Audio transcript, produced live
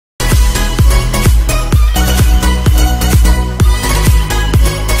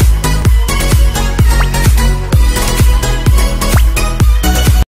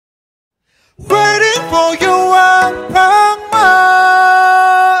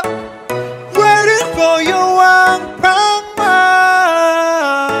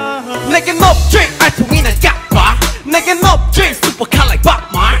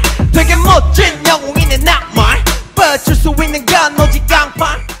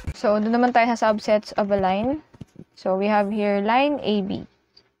So, doon naman tayo sa subsets of a line. So, we have here line AB.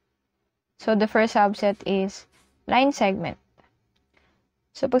 So, the first subset is line segment.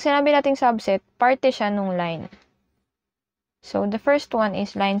 So, pag sinabi nating subset, parte siya nung line. So, the first one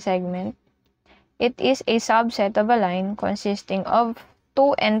is line segment. It is a subset of a line consisting of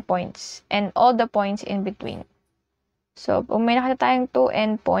two endpoints and all the points in between. So, kung may nakita tayong two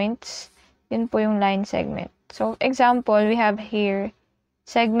endpoints, yun po yung line segment. So, example, we have here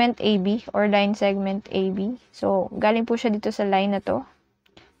segment AB or line segment AB. So, galing po siya dito sa line na to.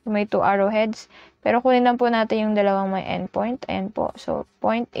 May two arrowheads. Pero kunin lang po natin yung dalawang may endpoint. Ayan po. So,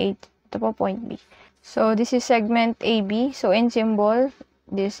 point A. Ito po, point B. So, this is segment AB. So, in symbol,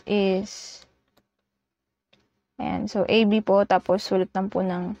 this is ayan. So, AB po. Tapos, sulat lang po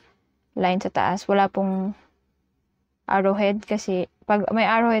ng line sa taas. Wala pong arrowhead kasi pag may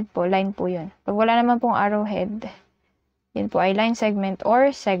arrowhead po, line po yun. Pag wala naman pong arrowhead, yun po ay line segment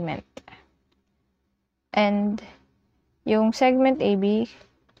or segment. And, yung segment AB,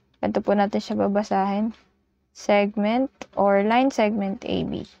 ito po natin siya babasahin. Segment or line segment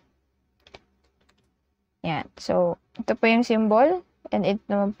AB. Yan. So, ito po yung symbol. And ito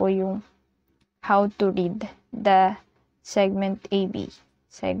naman po yung how to read the segment AB.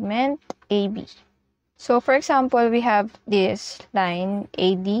 Segment AB. So, for example, we have this line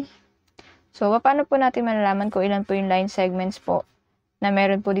AD. So, paano po natin malalaman kung ilan po yung line segments po na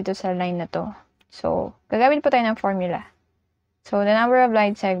meron po dito sa line na to? So, gagamit po tayo ng formula. So, the number of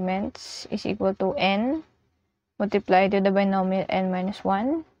line segments is equal to n multiplied to the binomial n minus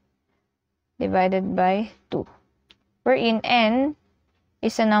 1 divided by 2. Wherein n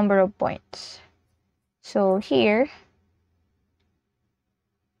is a number of points. So, here,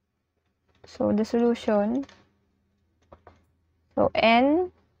 so the solution, so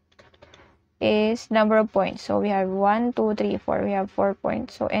n is number of points. So, we have 1, 2, 3, 4. We have 4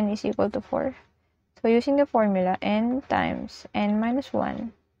 points. So, n is equal to 4. So, using the formula, n times n minus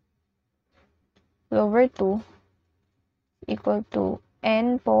 1 over 2 equal to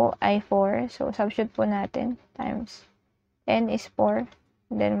n po ay 4. So, substitute po natin times n is 4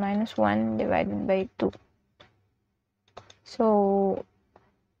 then minus 1 divided by 2. So,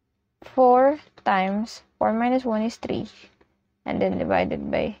 4 times 4 minus 1 is 3 and then divided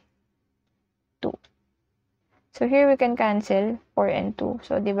by 2. So, here we can cancel 4 and 2.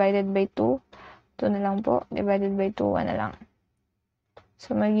 So, divided by 2. 2 na lang po. Divided by 2, 1 na lang.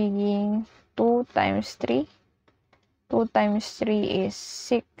 So, magiging 2 times 3. 2 times 3 is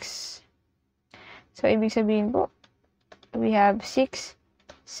 6. So, ibig sabihin po, we have 6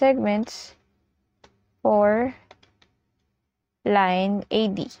 segments for line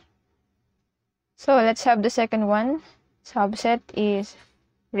AD. So, let's have the second one. Subset is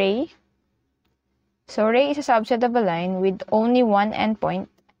ray. So, ray is a subset of a line with only one endpoint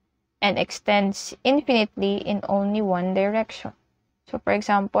and extends infinitely in only one direction. So, for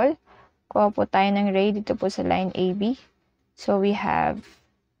example, kuha po tayo ng ray dito po sa line AB. So, we have,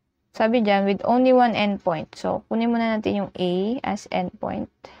 sabi dyan, with only one endpoint. So, kunin muna natin yung A as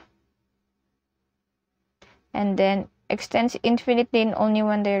endpoint. And then, extends infinitely in only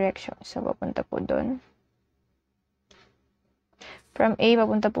one direction. So, papunta po doon. From A,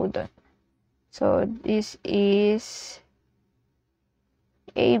 papunta po doon. So, this is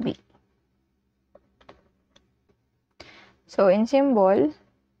AB. So, in symbol,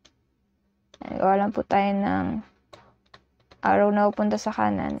 gawa lang po tayo ng arrow na pupunta sa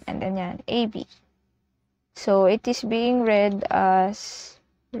kanan, and then yan, AB. So, it is being read as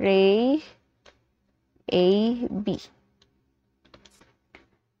ray AB.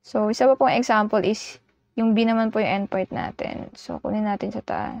 So, isa pa pong example is, yung B naman po yung endpoint natin. So, kunin natin sa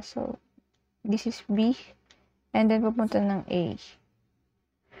taas. So, this is B, and then pupunta ng A.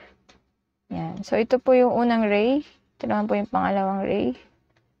 Yan. So, ito po yung unang ray. Ito naman po yung pangalawang ray.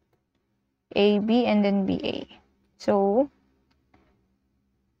 AB and then BA. So,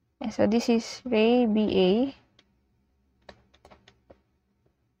 this is ray BA.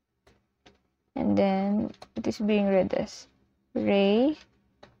 And then, it is being read as ray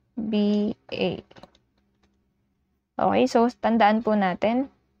BA. Okay, so, tandaan po natin.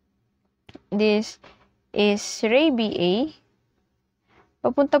 This is ray BA.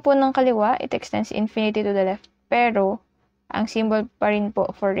 Papunta po ng kaliwa, it extends infinity to the left. Pero, ang symbol pa rin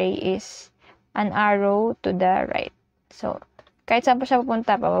po for ray is an arrow to the right. So, kahit saan po siya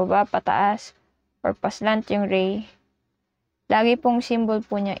pupunta, pababa, pataas, or paslant yung ray, lagi pong symbol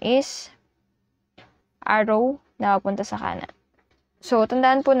po niya is arrow na papunta sa kanan. So,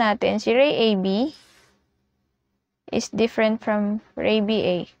 tandaan po natin, si ray AB is different from ray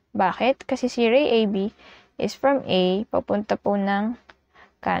BA. Bakit? Kasi si ray AB is from A, papunta po ng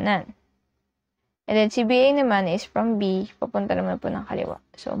kanan. And then, si BA naman is from B, papunta naman po ng kaliwa.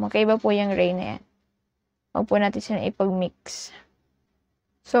 So, magkaiba po yung ray na yan. Huwag po natin sila ipag-mix.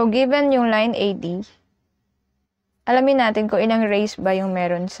 So, given yung line AD, alamin natin kung ilang rays ba yung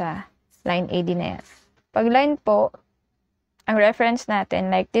meron sa line AD na yan. Pag line po, ang reference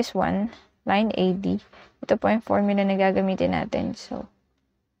natin, like this one, line AD, ito po yung formula na gagamitin natin. So,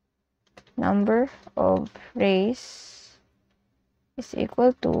 number of rays is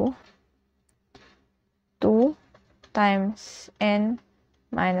equal to 2 times n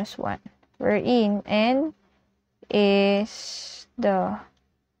minus 1, wherein n is the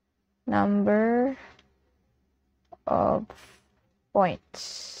number of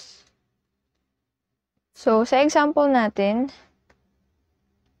points. So, sa example natin,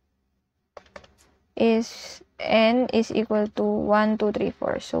 is n is equal to 1, 2, 3,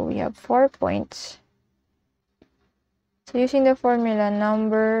 4. So, we have 4 points. So, using the formula,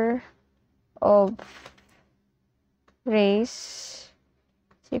 number of rays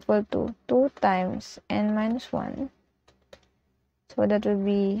is equal to 2 times n minus 1. So, that will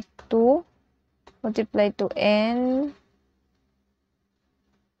be 2 multiplied to n,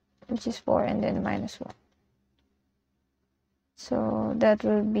 which is 4, and then minus 1. So, that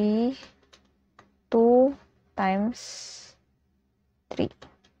will be 2 times 3.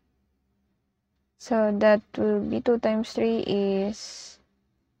 So, that will be 2 times 3 is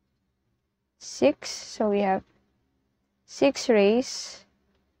 6. So, we have 6 rays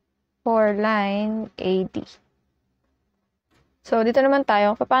for line AD. So, dito naman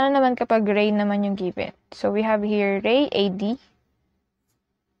tayo. Paano naman kapag ray naman yung given? So, we have here ray AD.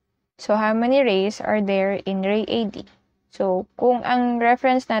 So, how many rays are there in ray AD? So, kung ang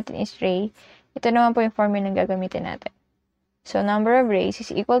reference natin is ray, ito naman po yung formula na gagamitin natin. So, number of rays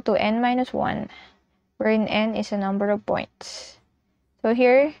is equal to n minus 1, wherein n is a number of points. So,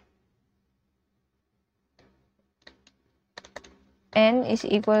 here, n is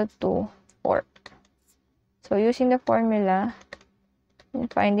equal to 4. So, using the formula and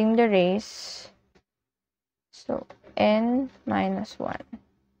finding the rays, so, n minus 1,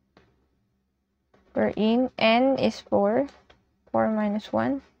 wherein n is 4, 4 minus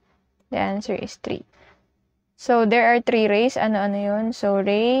 1, the answer is 3. So, there are 3 rays. Ano-ano yun? So,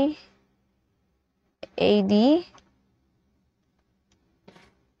 ray AD,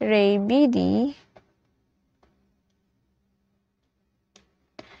 ray BD,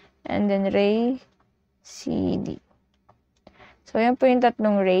 and then ray CD. So, yan po yung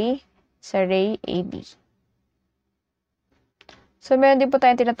tatlong ray sa ray AD. So, meron din po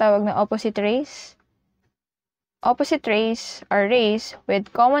tayong tinatawag na opposite rays. Opposite rays are rays with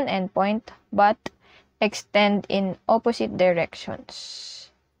common endpoint but extend in opposite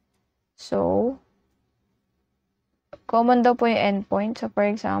directions. So, common daw po yung endpoint. So, for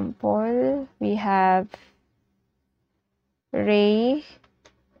example, we have ray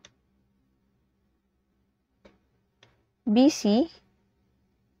BC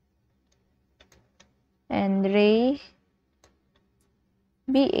and ray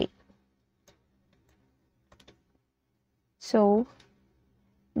BA. So,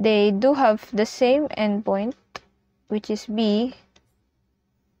 they do have the same endpoint, which is B,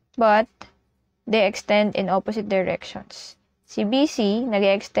 but they extend in opposite directions. Si BC,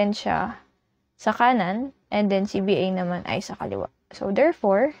 nag-extend siya sa kanan, and then si BA naman ay sa kaliwa. So,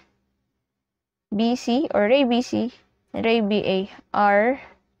 therefore, BC or ray BC and ray BA are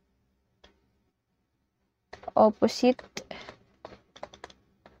opposite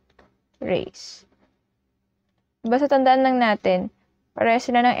rays. Basta tandaan lang natin, pareha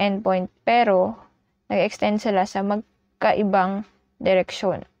sila ng endpoint, pero nag-extend sila sa magkaibang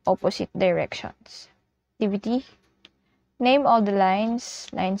direction, opposite directions. Activity. Name all the lines,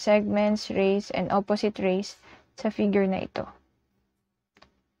 line segments, rays, and opposite rays sa figure na ito.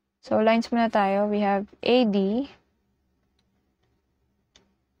 So, lines muna tayo. We have AD,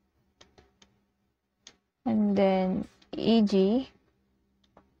 and then EG,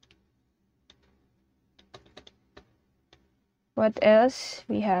 what else?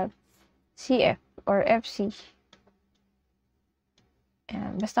 We have CF or FC.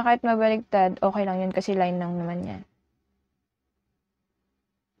 Ayan. Basta kahit mabaligtad, okay lang yun kasi line lang naman yan.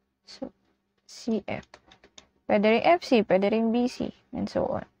 So, CF. Pwede rin FC, pwede rin BC, and so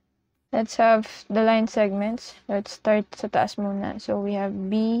on. Let's have the line segments. Let's start sa taas muna. So, we have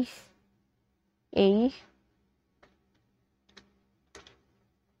BA,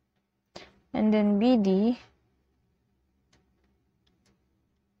 and then BD,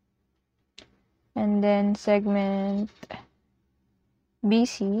 and then segment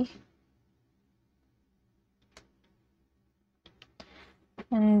BC,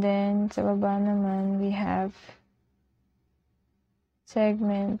 And then, sa baba naman, we have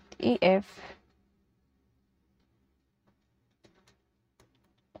segment EF.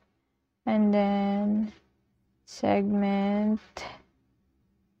 And then, segment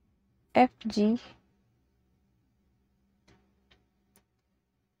FG.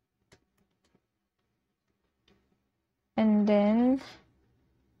 And then,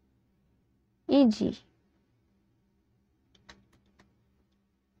 EG.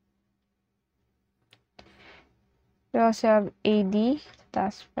 We also have AD,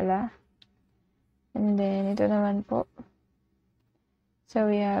 taas pala. And then, ito naman po.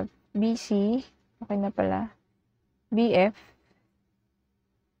 So, we have BC, okay na pala. BF,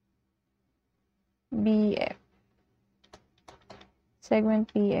 BF,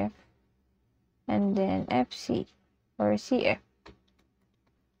 segment PF, and then FC, or CF.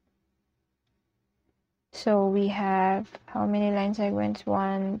 So, we have how many line segments?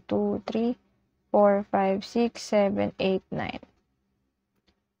 1, 2, 3, 4, 5, 6, 7, 8, 9.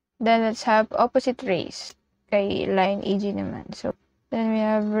 Then, let's have opposite rays. Kay line EG naman. So, then we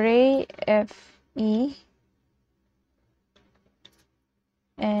have ray FE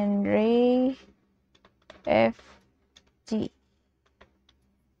and ray FG.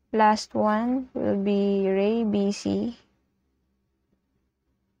 Last one will be ray BC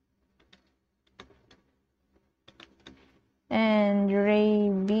and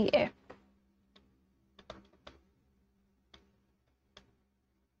ray BF.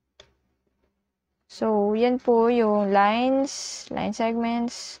 So, yan po yung lines, line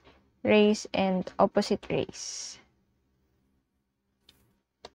segments, rays, and opposite rays.